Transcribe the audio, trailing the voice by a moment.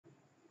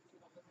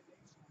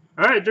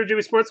All right, Georgia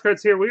Sports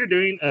Cards here. We are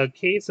doing a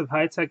case of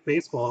High Tech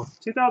Baseball.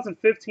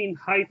 2015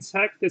 High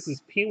Tech. This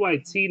is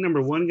PYT number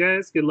 1,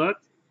 guys. Good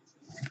luck.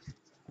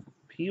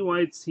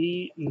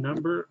 PYT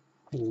number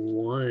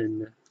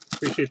 1.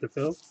 Appreciate the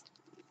fill.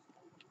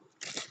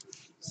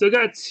 So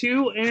got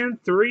 2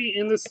 and 3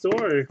 in the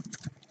store.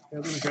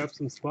 I'm going to grab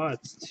some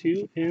spots.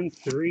 2 and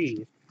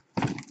 3.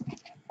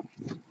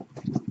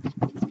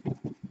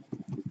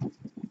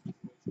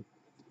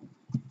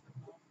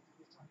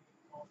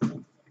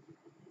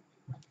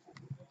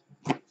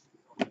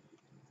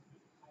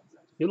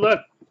 Good luck.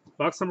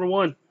 Box number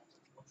 1.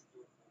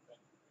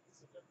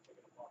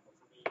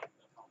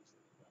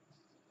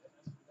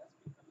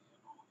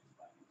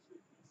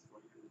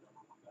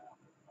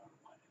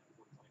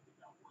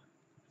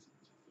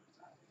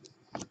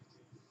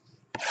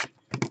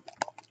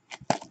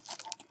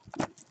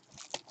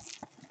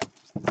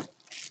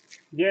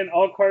 Again,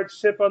 all cards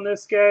ship on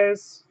this,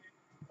 guys.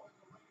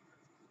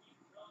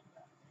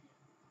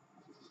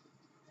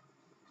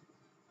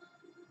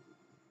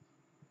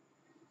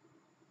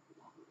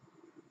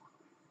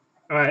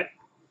 All right,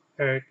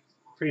 Eric.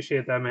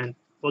 Appreciate that, man.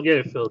 We'll get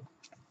it filled.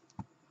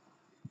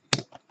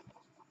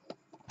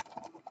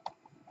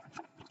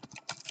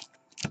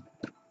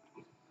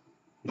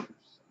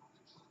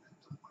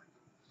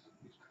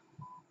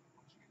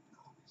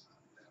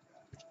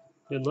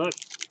 Good luck.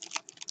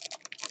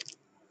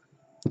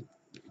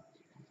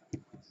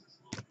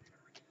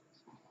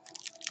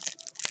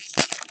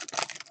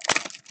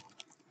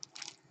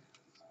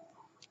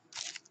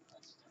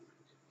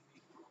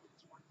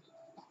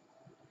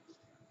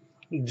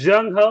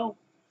 Jung Ho.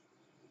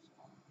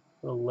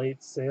 A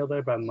late sale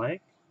there by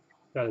Mike.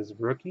 Got his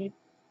rookie.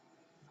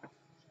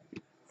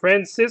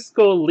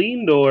 Francisco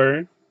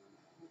Lindor.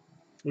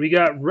 We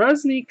got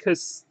Rusney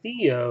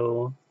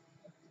Castillo.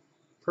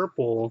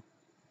 Purple.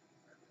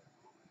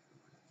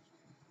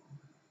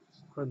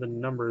 What are the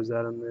numbers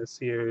at on this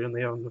here? And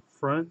they on the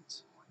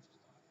front.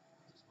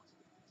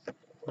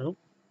 Nope.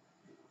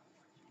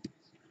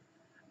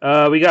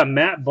 We got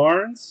Matt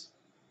Barnes.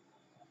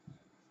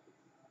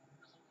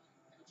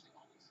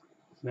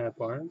 Matt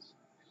Barnes.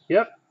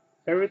 Yep.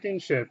 Everything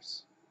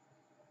ships.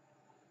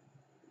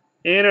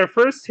 And our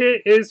first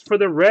hit is for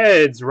the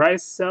Reds.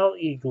 Raisel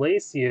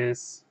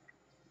Iglesias.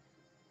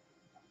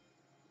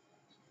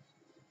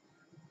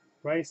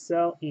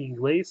 Raisel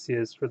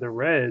Iglesias for the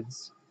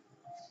Reds.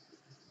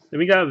 Then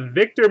we got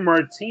Victor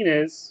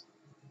Martinez.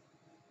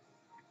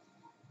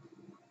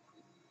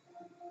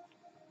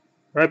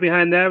 Right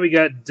behind that, we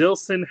got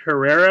Dilson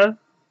Herrera.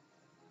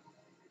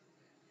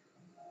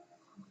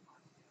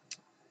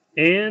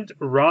 And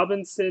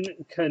Robinson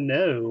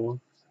Cano.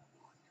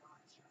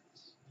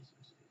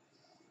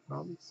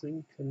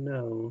 Robinson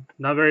Cano.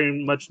 Not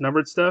very much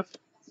numbered stuff.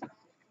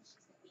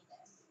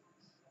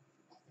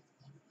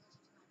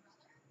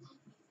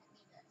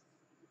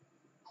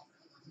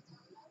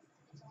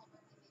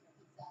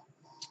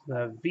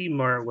 The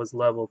V-Mart was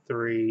level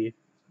 3.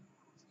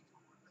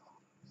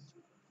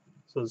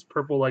 So it's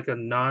purple like a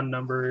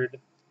non-numbered.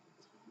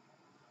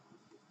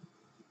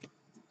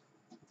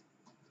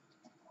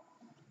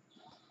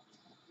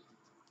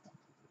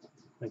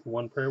 Like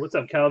one per. What's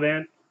up,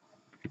 Calvan?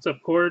 What's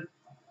up, Cord?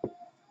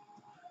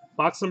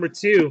 Box number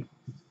 2.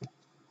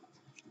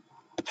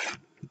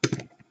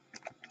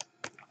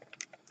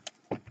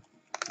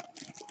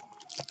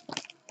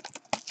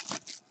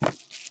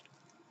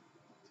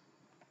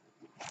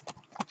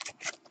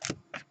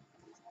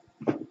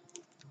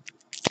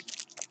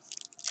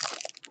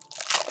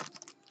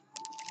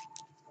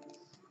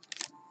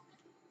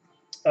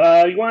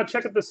 You want to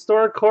check out the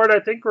store, Cord? I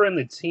think we're in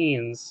the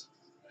teens.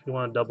 If you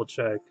want to double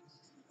check.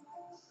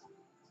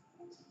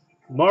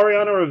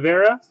 Mariano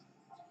Rivera.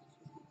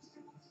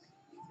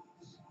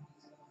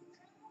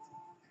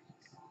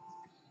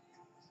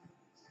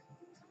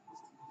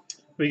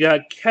 We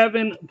got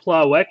Kevin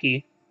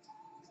Plawecki.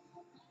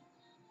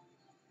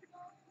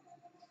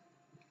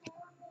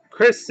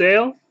 Chris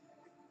Sale.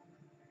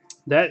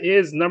 That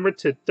is number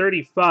to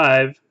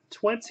 35.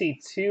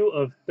 22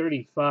 of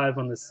 35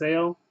 on the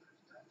sale.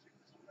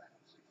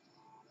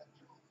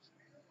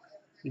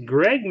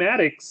 Greg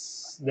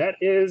Maddux. That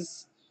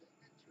is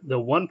the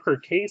 1 per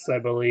case, I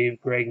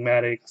believe. Greg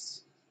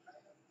Maddux.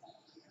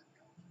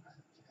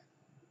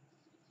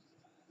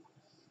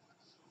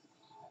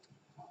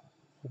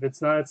 If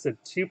it's not, it's a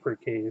 2 per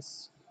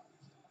case.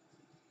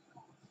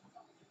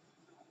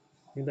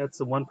 I think that's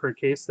the 1 per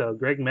case, though.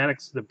 Greg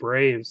Maddux to the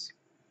Braves.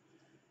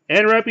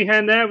 And right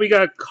behind that, we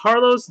got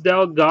Carlos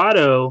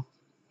Delgado.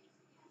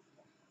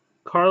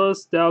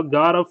 Carlos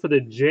Delgado for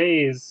the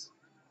Jays.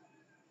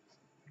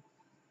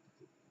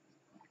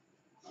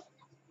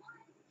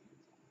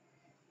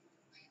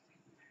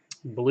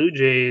 Blue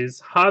Jays.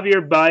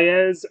 Javier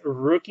Baez,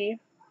 rookie.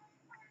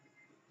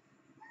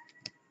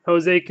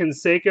 Jose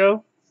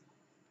Canseco.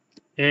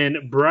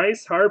 And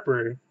Bryce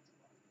Harper.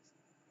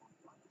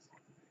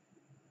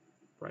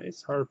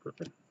 Bryce Harper.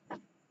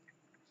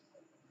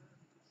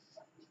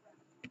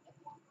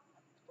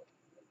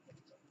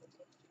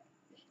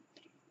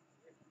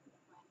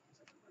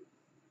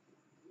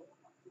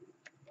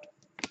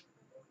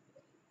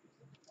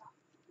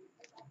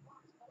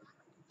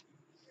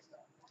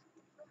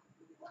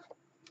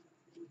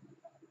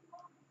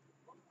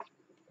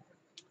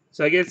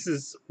 So I guess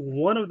it's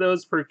one of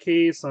those per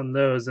case on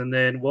those, and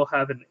then we'll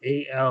have an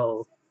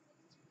AL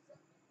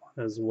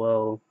as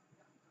well.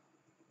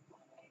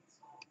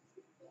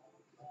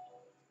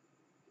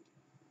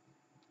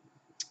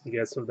 I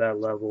guess of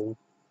that level.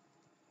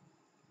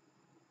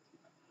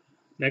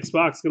 Next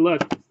box. Good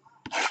luck.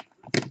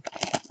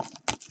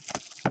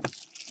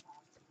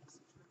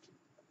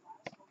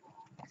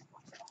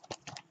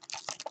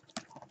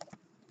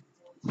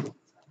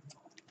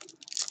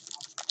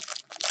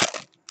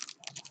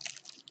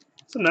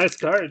 Some nice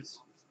cards.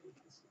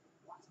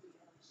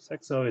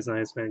 Sex always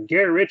nice, man.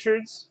 Garrett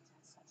Richards.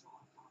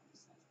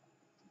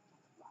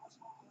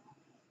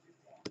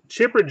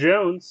 Chipper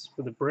Jones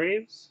for the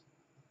Braves.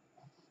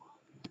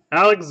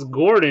 Alex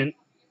Gordon.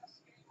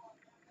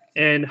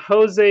 And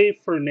Jose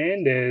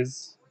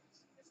Fernandez.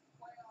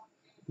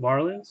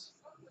 Marlins.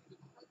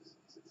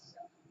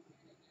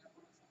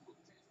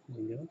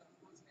 There you go.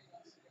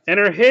 And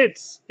our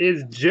hits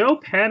is Joe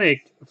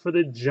Panic for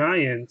the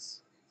Giants.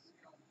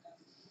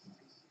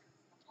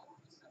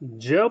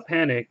 Joe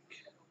Panic.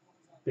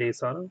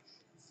 Base on him.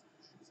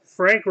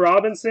 Frank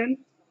Robinson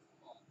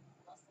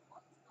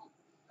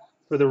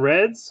for the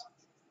Reds.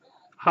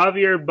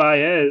 Javier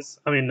Baez.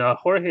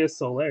 Jorge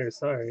Soler.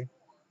 Sorry.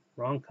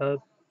 Wrong Cub.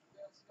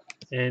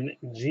 And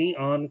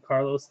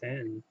Giancarlo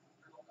Stanton.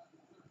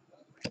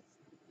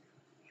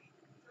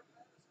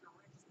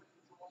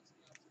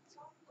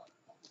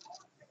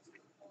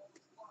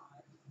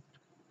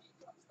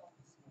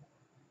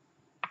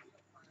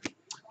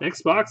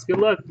 Next box. Good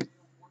luck.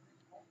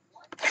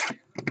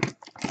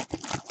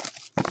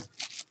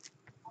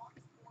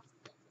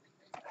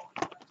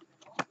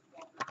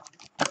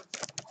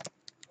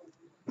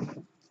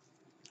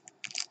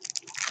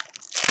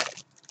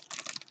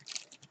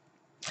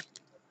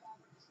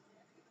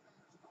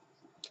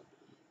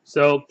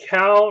 So,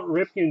 Cal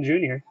Ripken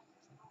Jr.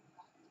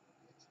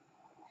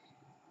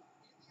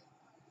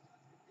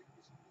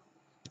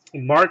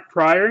 Mark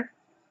Pryor.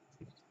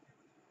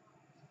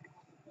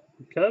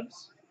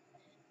 Cubs.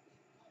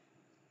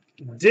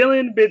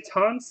 Dylan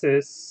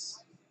Betances.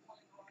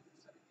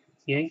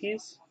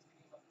 Yankees.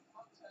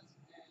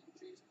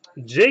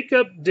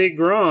 Jacob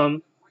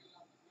deGrom.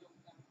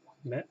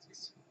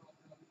 Mets.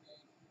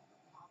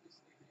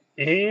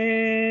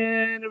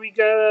 And we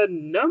got a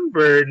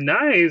number.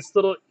 Nice.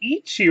 Little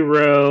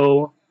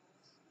Ichiro.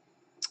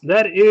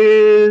 That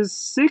is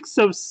 6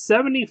 of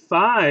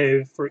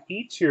 75 for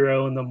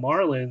Ichiro in the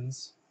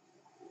Marlins.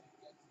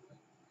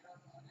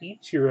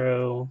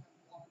 Ichiro.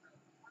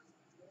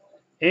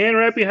 And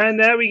right behind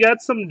that, we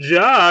got some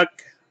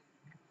Jock.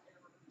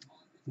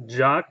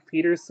 Jock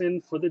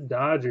Peterson for the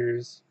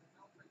Dodgers.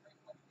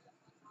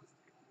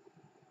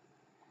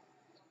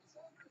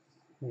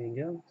 There you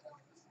go.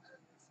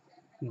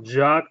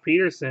 Jock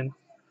Peterson.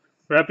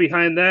 Right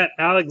behind that,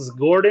 Alex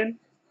Gordon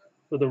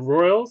for the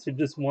Royals, who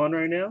just won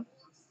right now.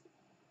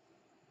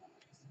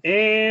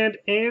 And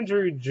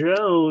Andrew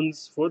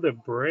Jones for the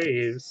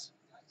Braves.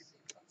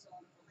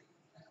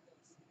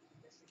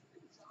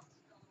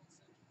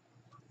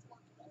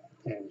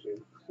 Andrew.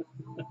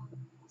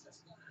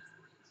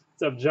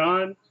 What's up,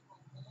 John?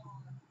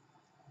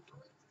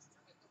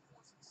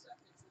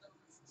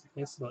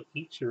 Nice little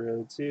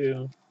Ichiro,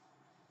 too.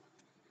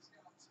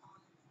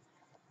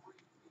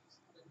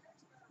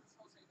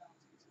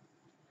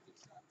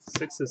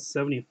 Six of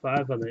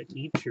 75 on the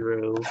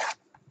Ichiro.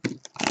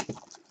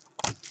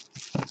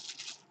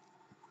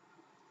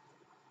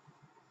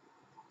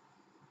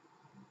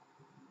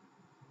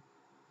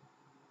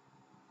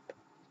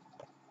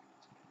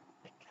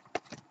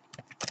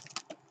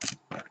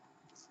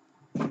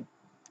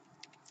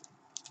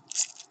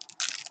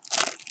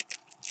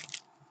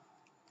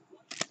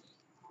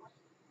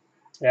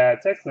 Yeah,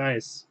 Tech's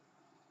nice.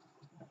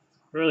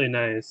 Really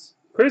nice.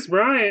 Chris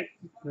Bryant.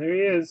 There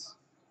he is.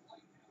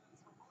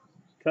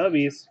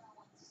 Cubbies.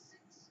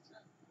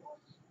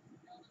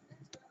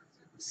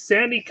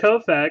 Sandy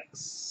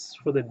Koufax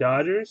for the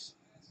Dodgers.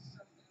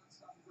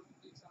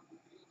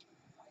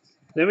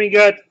 Then we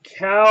got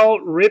Cal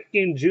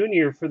Ripken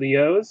Jr. for the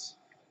O's.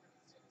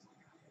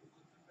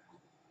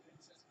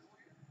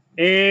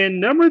 And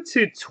number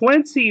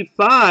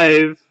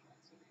 225,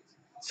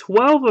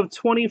 12 of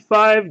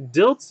 25,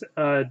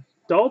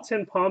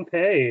 Dalton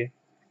Pompey,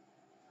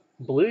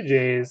 Blue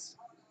Jays.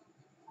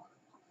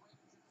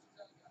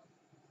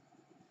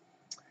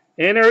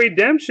 And a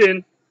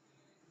redemption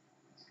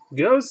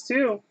goes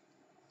to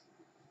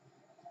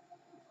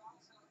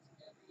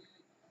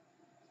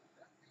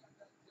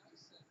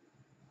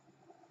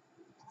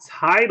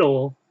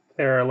title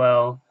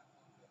parallel.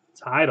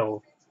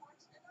 Title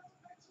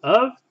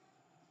of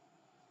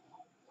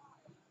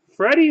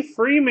Freddie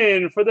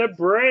Freeman for the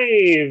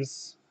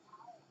Braves.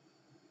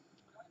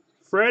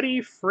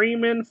 Freddie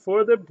Freeman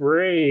for the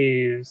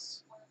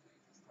Braves.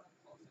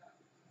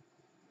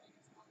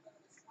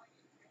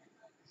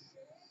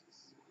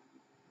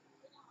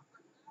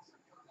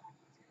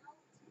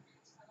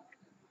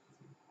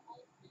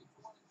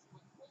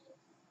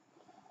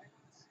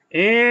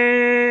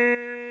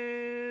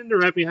 And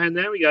right behind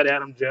that, we got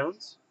Adam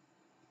Jones.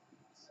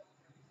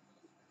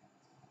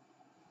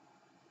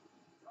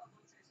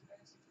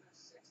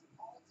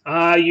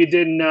 You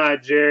did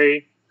not,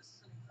 Jerry.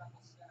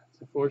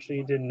 Unfortunately,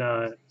 you did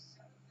not.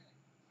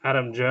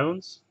 Adam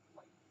Jones.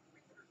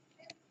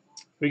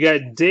 We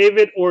got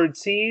David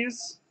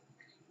Ortiz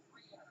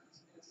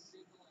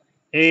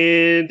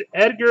and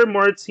Edgar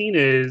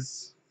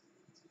Martinez.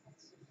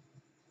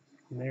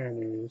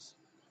 Mariners.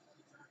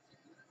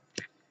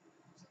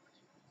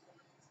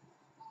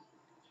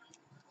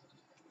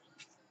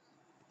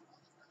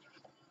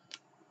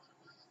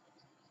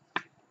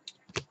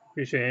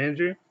 Appreciate it,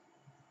 Andrew.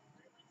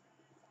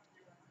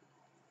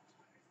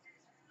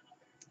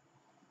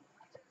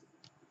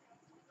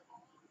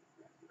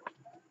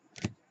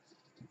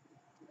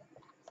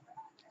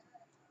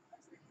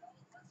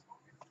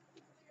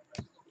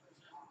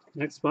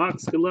 Next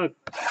box. Good luck.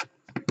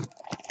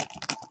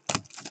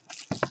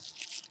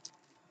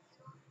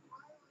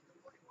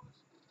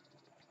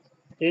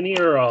 Any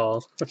or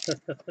all.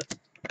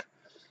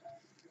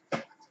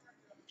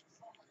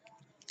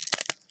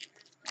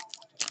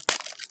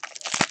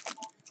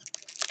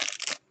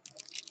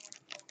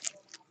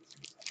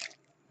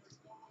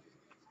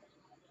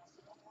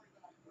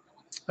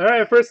 All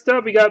right, first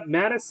up, we got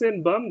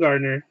Madison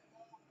Bumgarner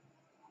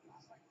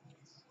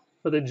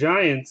for the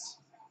Giants.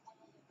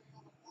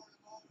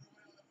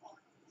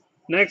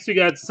 Next, we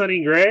got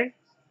Sonny Gray.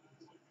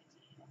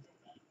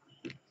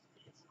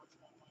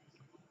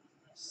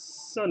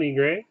 Sonny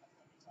Gray.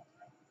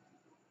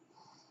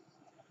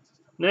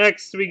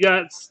 Next, we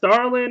got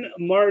Starlin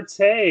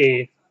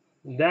Marte.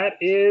 That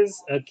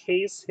is a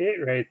case hit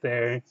right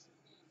there.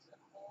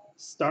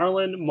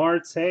 Starlin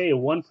Marte,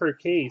 1 per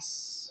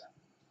case.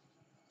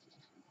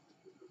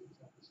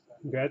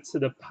 Congrats to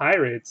the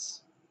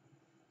Pirates.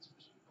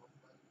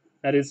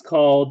 That is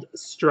called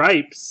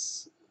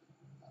Stripes.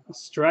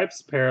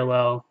 Stripes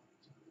parallel.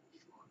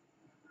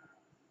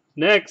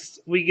 Next,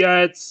 we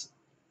got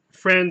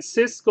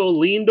Francisco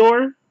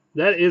Lindor.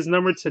 That is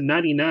numbered to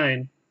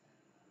 99.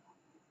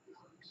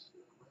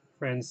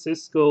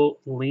 Francisco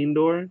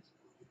Lindor.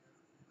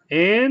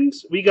 And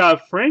we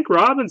got Frank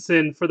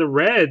Robinson for the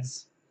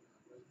Reds.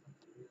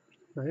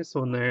 Nice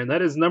one there.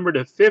 That is numbered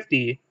to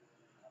 50.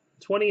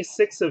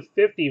 26 of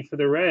 50 for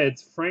the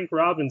Reds. Frank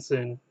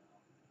Robinson.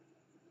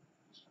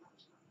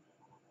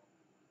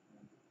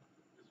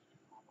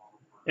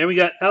 And we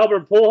got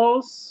Albert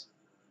Pujols.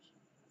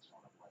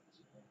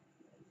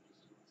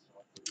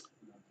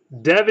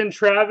 Devin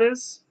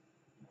Travis.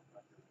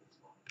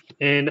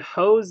 And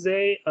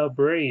Jose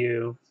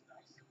Abreu.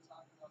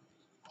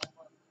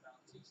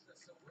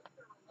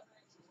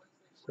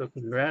 So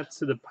congrats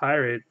to the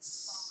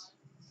Pirates.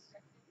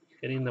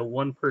 Getting the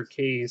 1 per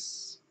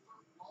case.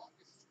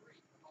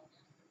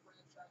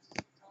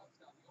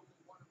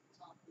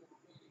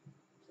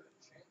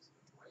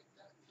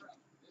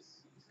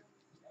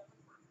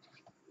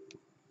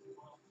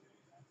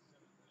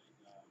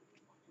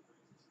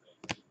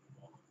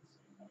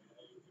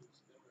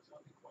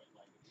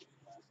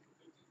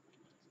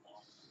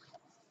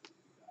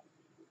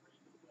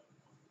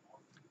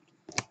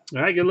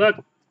 All right, good luck.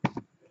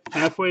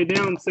 Halfway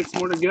down, 6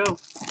 more to go.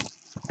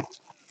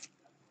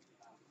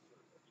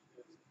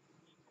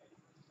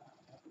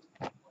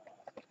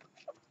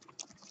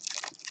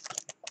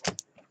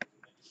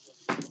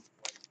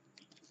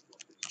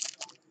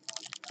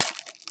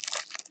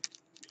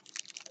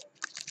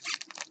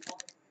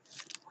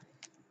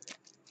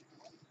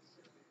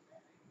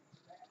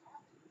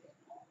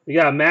 We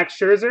got Max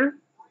Scherzer.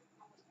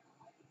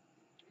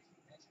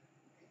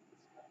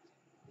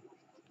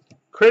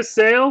 Chris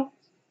Sale.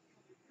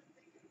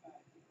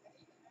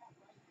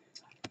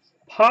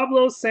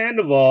 Pablo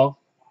Sandoval.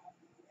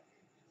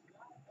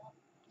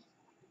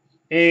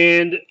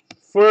 And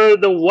for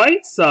the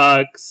White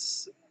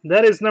Sox,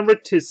 that is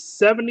numbered to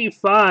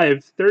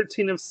 75.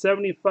 13 of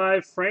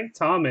 75, Frank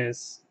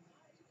Thomas.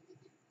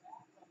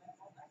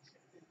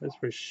 That's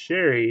for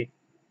Sherry.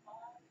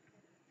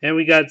 And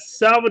we got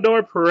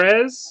Salvador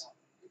Perez.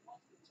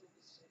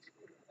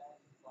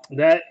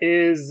 That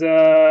is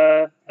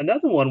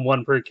another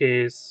 1 per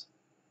case.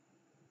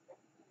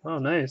 Oh,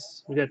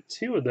 nice. We got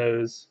 2 of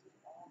those.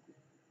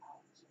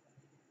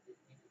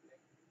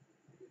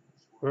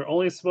 We're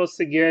only supposed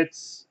to get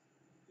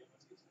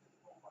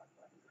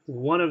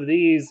 1 of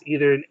these,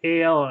 either an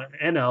AL or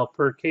NL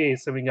per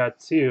case, and we got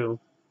 2.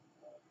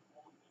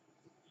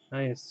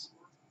 Nice.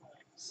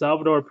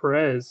 Salvador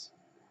Perez.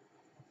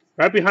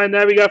 Right behind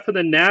that, we got for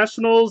the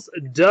Nationals,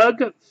 Doug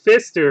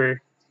Fister.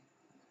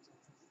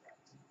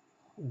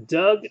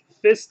 Doug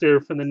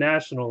Fister from the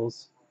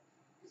Nationals.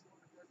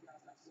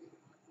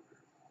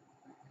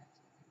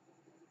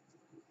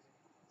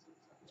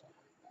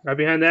 Right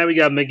behind that, we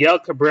got Miguel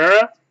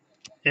Cabrera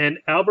and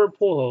Albert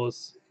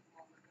Pujols.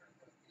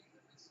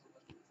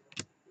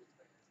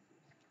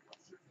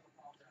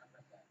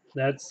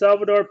 That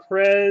Salvador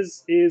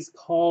Perez is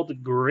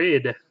called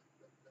Grid.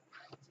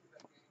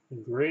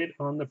 Grid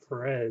on the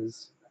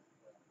Perez.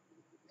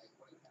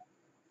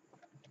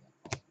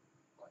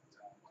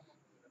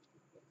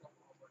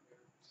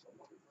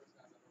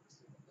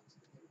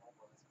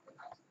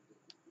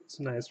 It's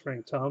nice,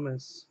 Frank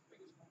Thomas.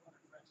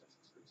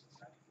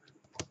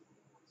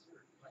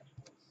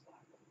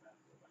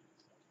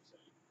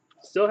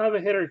 Still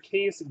haven't hit our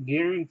case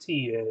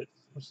guarantee yet.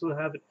 We still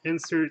have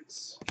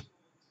inserts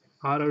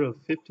auto of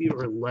 50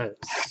 or less.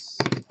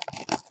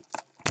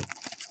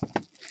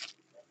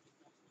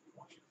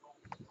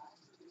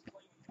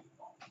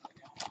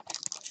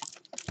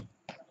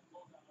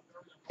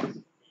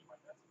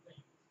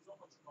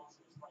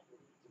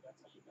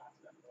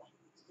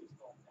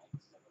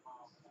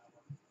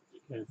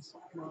 It's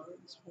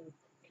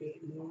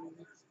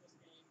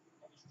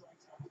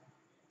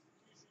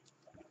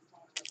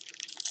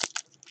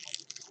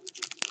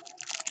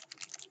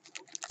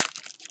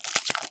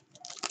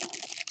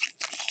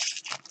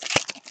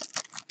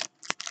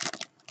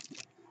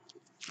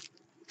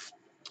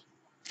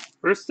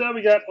First up,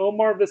 we got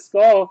Omar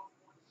Vizquel.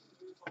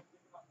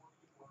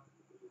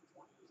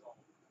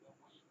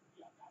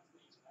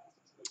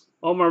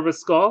 Omar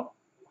Vizquel.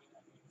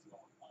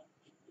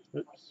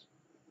 Oops.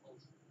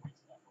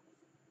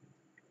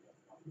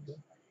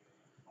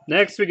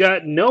 Next, we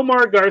got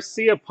Nomar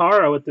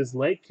Garcia-Parra with his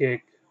leg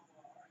kick.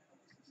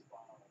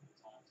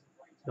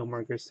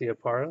 Nomar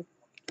Garcia-Parra.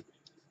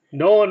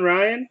 Nolan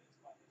Ryan.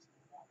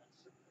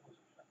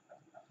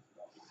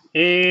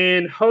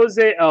 And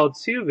Jose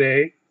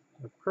Altuve.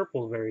 A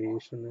purple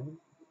variation there.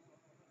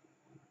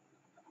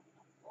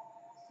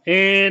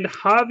 And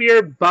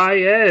Javier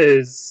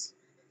Baez.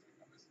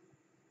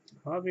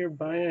 Javier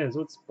Baez.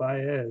 What's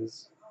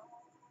Baez?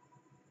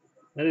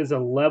 That is a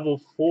level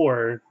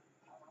 4.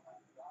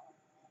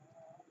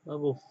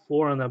 Level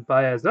 4 on that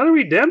Baez. Another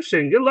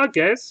redemption. Good luck,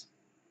 guys.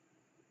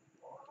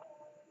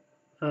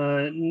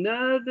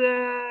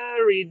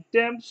 Another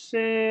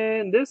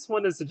redemption. This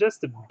one is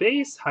just a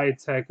base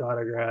high-tech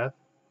autograph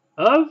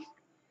of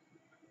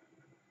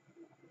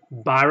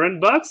Byron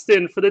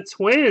Buxton for the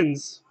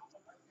Twins.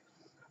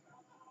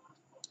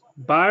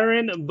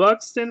 Byron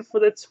Buxton for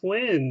the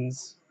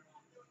Twins.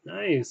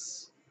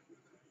 Nice.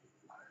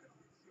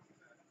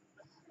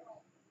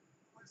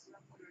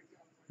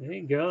 There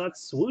you go.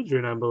 That's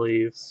Swoodrin, I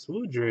believe.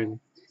 Swoodrin.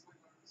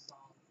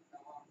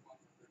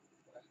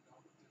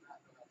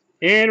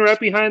 And right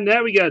behind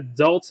that, we got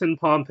Dalton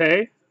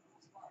Pompey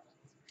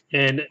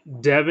and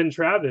Devin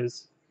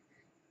Travis.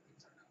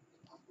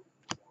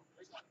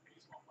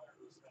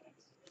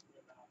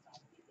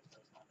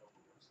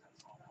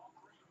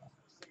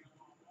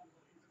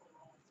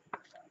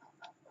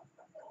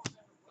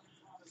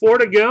 Four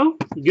to go.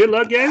 Good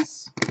luck,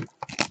 guys.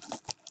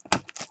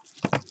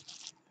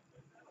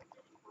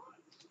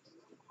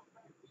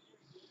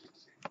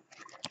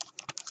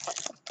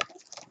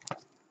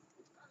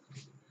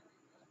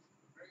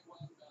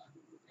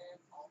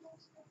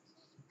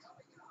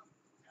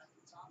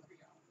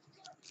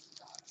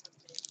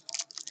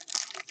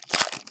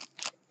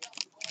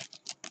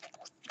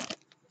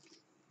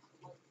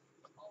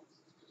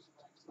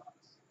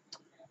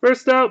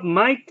 First up,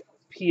 Mike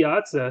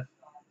Piazza.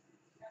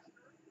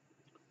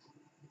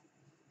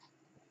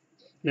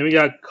 Then we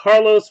got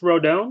Carlos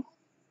Rodon.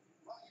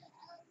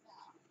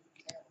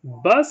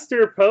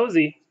 Buster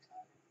Posey.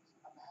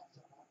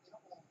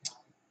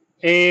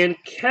 And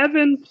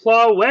Kevin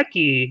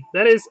Plawecki.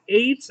 That is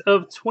 8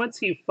 of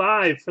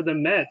 25 for the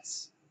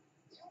Mets.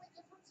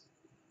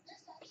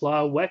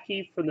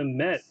 Plawecki for the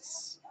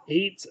Mets.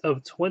 8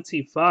 of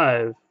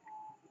 25.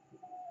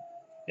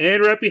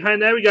 And right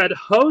behind that, we got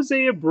Jose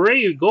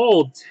Abreu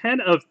Gold.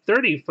 10 of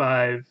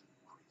 35.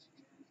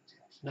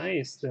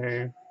 Nice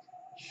there.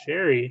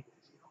 Sherry.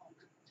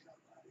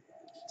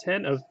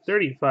 10 of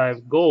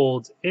 35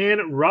 gold.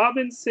 And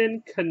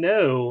Robinson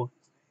Cano.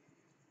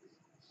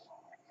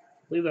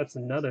 I believe that's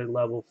another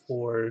level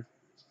 4.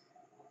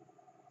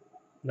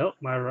 Nope,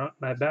 my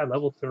bad.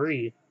 Level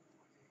 3.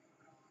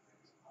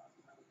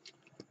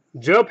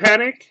 Joe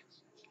Panic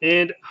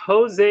and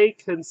Jose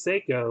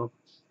Canseco.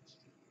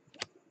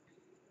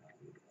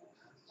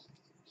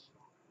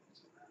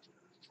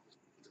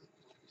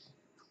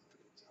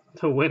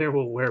 The winner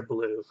will wear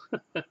blue.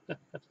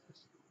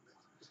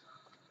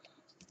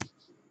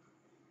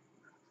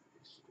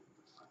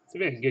 It's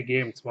going to be a good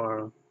game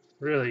tomorrow.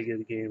 Really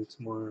good game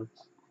tomorrow.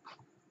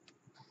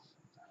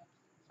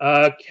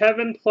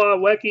 Kevin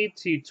Plawecki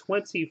to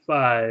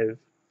 25.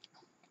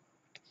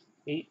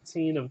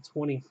 18 of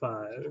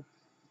 25.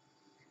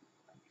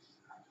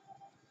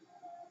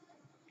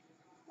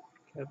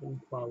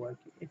 Kevin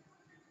Plawecki.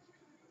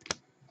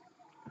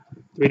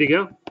 3 to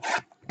go.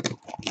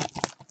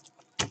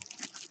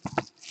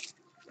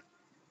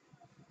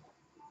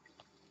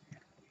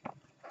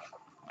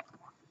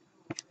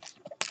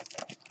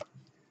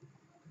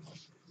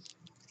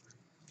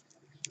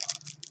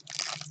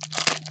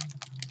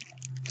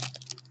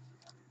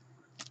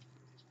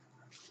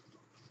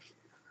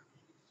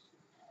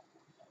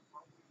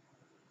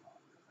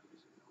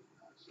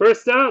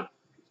 First up,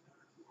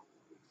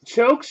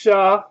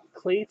 Chokeshaw,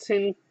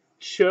 Clayton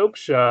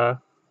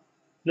Chokeshaw.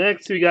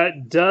 Next, we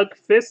got Doug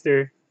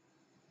Fister,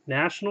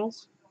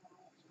 Nationals.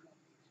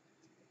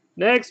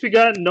 Next, we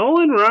got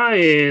Nolan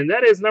Ryan.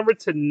 That is numbered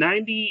to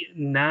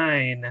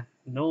 99.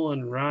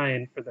 Nolan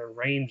Ryan for the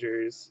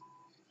Rangers.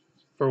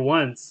 For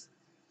once,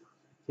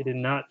 he did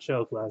not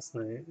choke last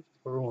night.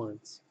 For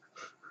once.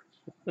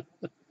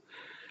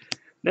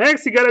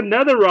 Next, you got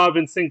another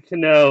Robinson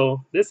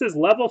Cano. This is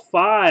level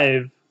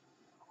 5.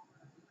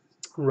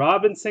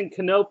 Robinson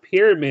Cano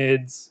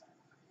Pyramids.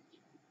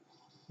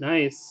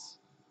 Nice.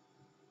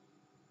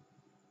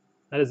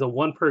 That is a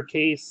 1 per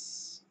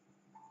case.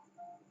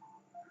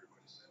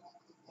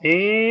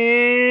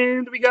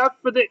 And we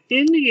got for the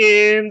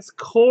Indians,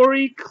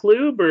 Corey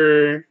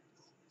Kluber.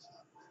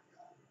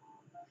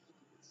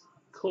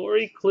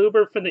 Corey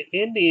Kluber for the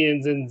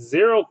Indians and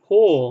 0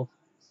 pull.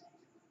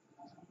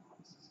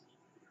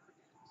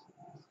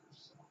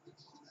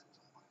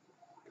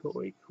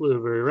 Corey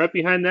Kluber. Right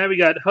behind that, we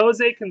got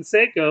Jose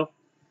Canseco.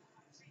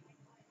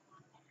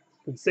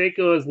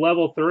 Canseco is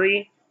level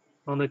 3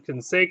 on the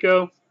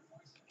Canseco.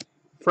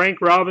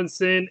 Frank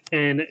Robinson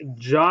and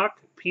Jock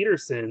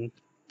Peterson.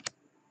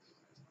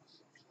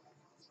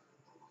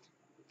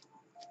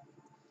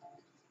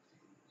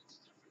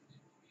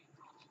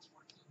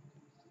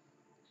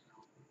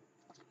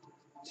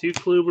 Two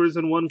Klubers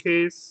in one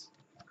case.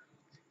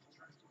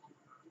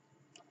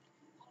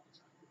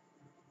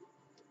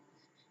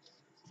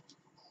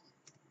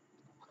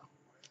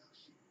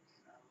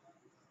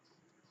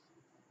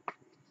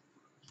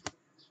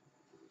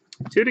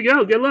 Two to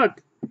go. Good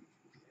luck.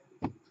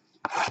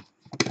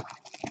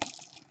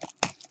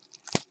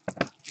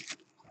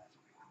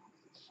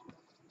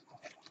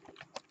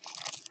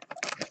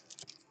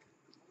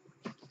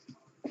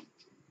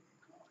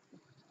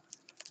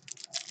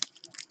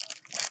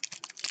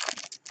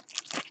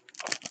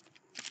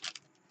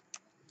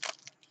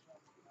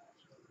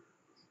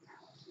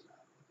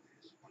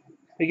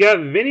 We got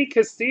Vinny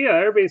Castilla,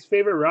 everybody's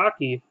favorite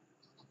Rocky.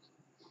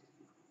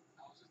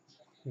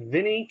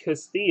 Vinny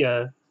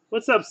Castilla.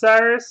 What's up,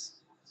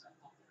 Cyrus?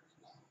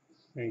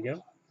 There you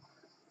go.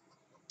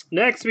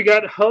 Next, we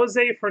got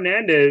Jose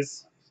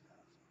Fernandez.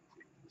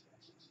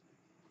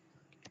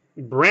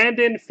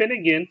 Brandon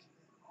Finnegan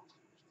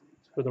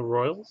for the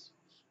Royals.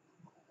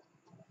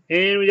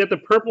 And we got the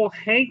purple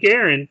Hank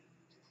Aaron.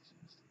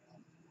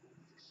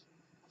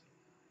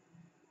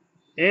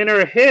 And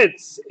our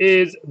hits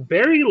is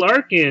Barry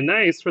Larkin.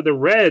 Nice for the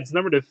Reds,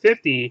 number to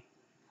 50.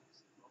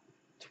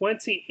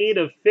 28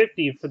 of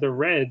 50 for the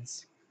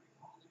Reds.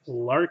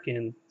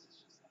 Larkin.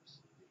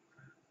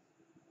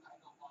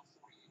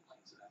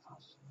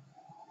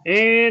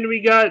 And we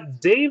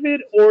got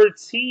David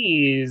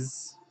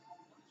Ortiz.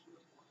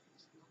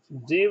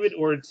 David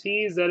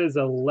Ortiz, that is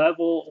a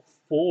level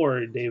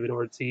 4 David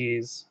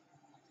Ortiz.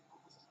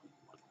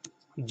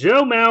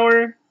 Joe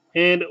Mauer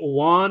and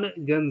Juan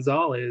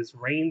Gonzalez,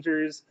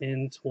 Rangers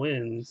and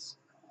Twins.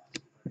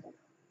 A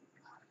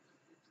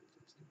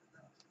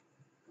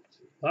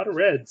lot of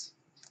Reds.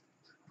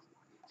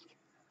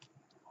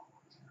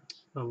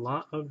 A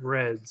lot of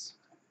Reds.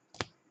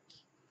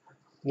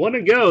 One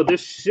to go.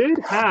 This should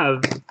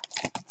have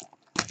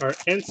our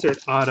insert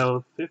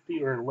auto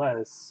 50 or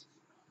less.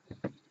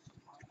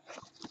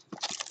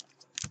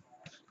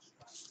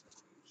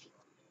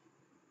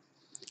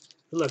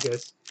 Good luck,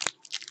 guys.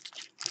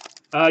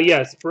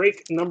 Yes,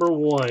 break number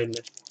 1.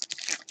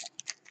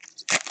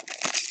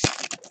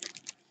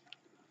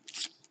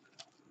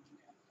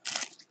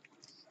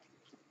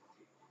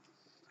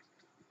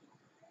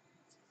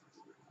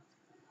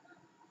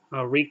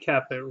 I'll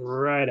recap it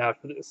right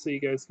after this so you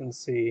guys can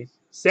see.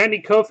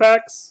 Sandy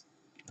Koufax,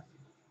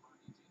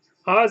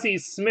 Ozzie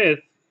Smith,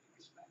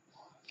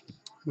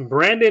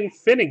 Brandon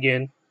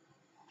Finnegan,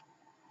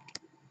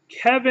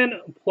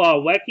 Kevin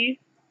Plawecki.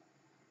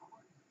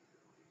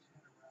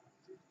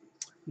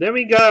 Then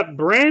we got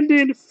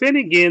Brandon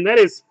Finnegan. That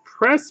is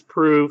press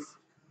proof.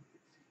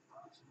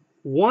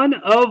 1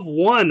 of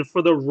 1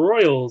 for the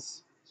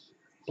Royals.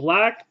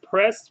 Black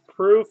press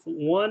proof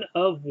 1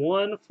 of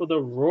 1 for the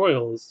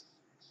Royals.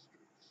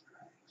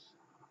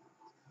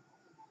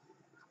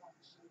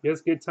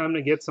 Guess good time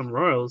to get some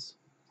Royals.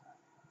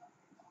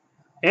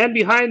 And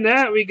behind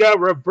that, we got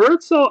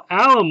Roberto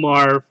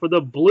Alomar for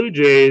the Blue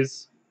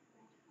Jays.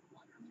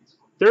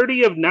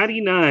 30 of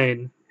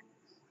 99.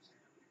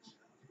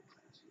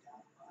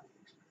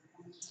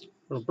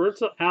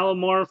 Roberto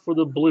Alomar for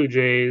the Blue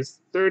Jays.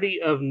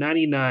 30 of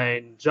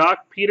 99.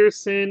 Jock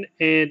Peterson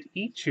and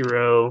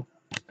Ichiro.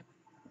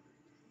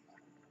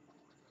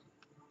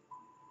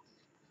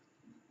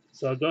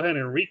 So I'll go ahead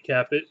and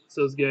recap it.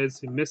 So those guys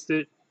who missed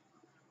it,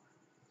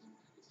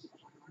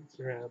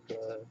 grab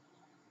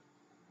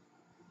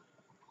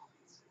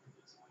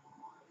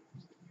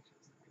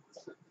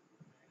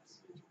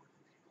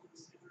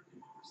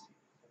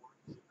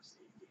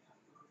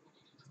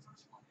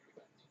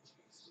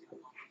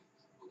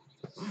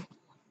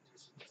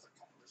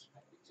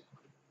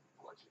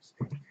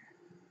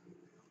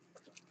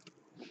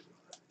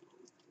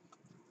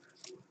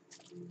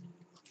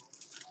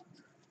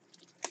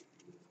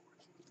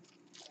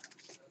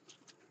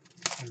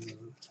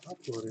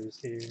uploaders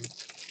here.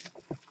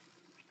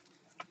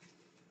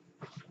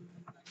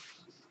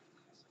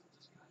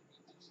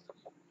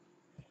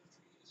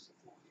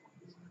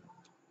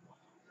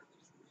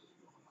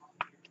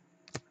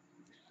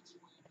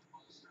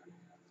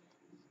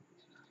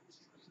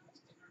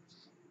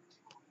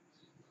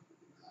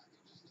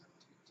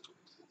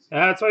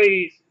 That's why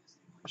you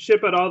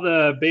ship out all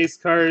the base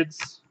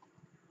cards.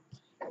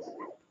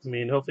 I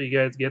mean, hopefully you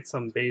guys get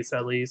some base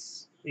at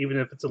least, even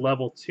if it's a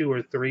level 2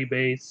 or 3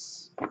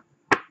 base. All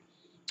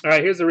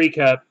right, here's a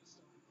recap.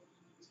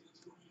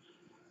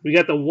 We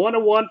got the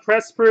 101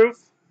 press proof,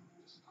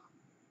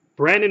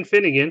 Brandon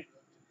Finnegan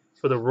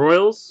for the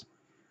Royals.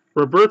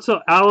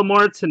 Roberto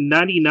Alomar to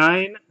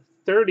 99,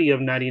 30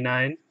 of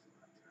 99,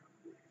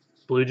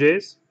 Blue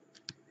Jays.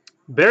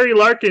 Barry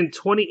Larkin,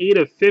 28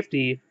 of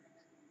 50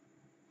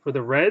 for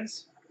the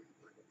Reds.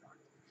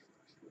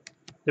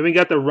 Then we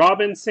got the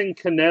Robinson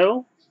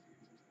Cano,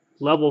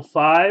 level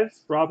 5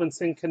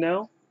 Robinson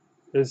Cano.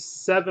 There's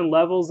 7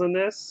 levels in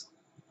this.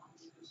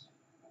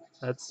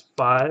 That's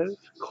 5.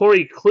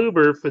 Corey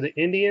Kluber for the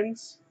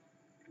Indians,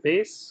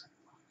 base.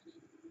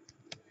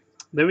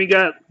 Then we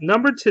got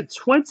number to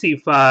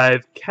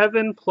 25,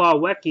 Kevin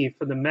Plawecki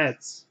for the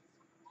Mets.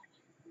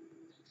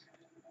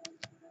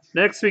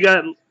 Next, we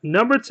got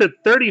number to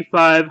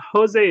 35,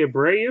 Jose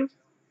Abreu.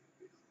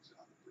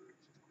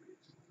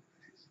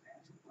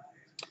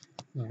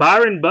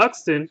 Byron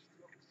Buxton,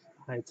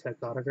 high-tech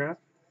autograph.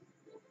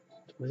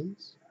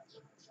 Twins.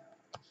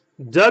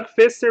 Doug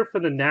Fister for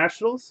the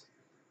Nationals.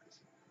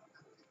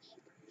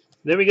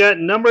 Then we got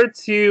number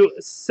to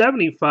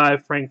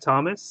 75, Frank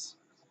Thomas,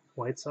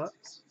 White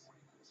Sox.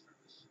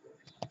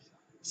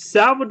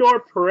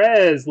 Salvador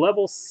Perez,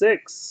 level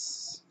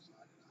 6.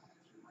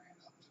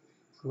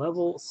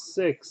 Level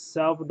 6,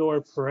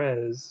 Salvador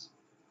Perez.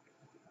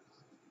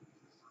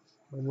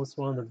 Almost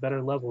one of the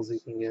better levels you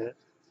can get.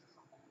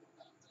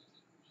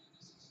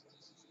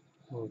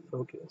 Oh,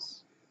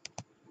 focus.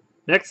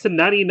 Next to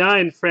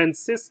 99,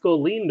 Francisco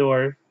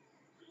Lindor,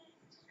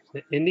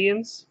 the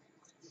Indians.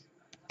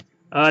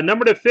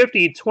 Number to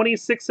 50,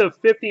 26 of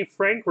 50,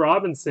 Frank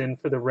Robinson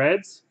for the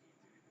Reds.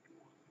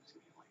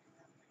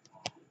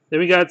 Then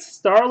we got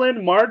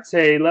Starlin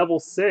Marte, level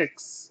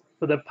 6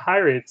 for the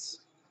Pirates.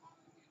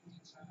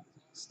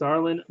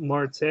 Starlin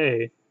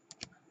Marte.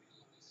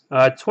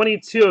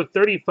 22 of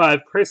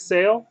 35, Chris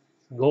Sale,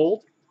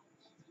 gold.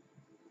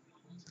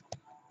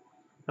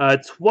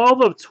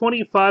 12 of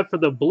 25 for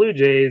the Blue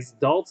Jays,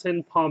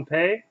 Dalton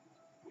Pompey.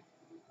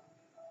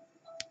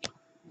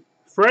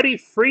 Freddie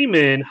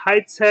Freeman,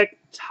 high-tech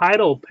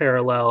title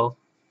parallel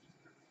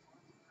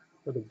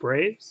for the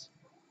Braves.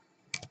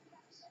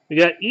 We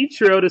got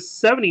Ichiro to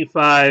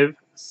 75,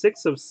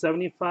 6 of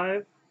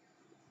 75.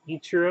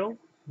 Ichiro,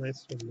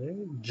 nice one there.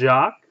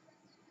 Jock.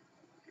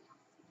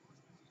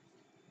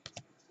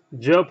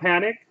 Joe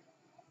Panic.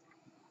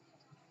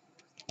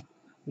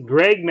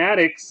 Greg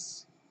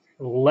Maddux,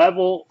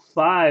 level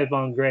 5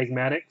 on Greg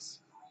Maddux.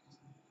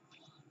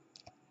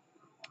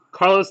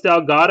 Carlos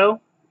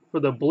Delgado for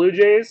the Blue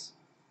Jays.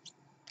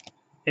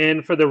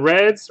 And for the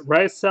Reds,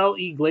 Raisel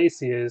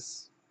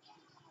Iglesias.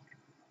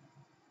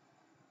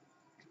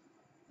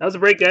 That was a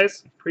break,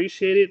 guys.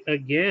 Appreciate it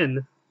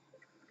again.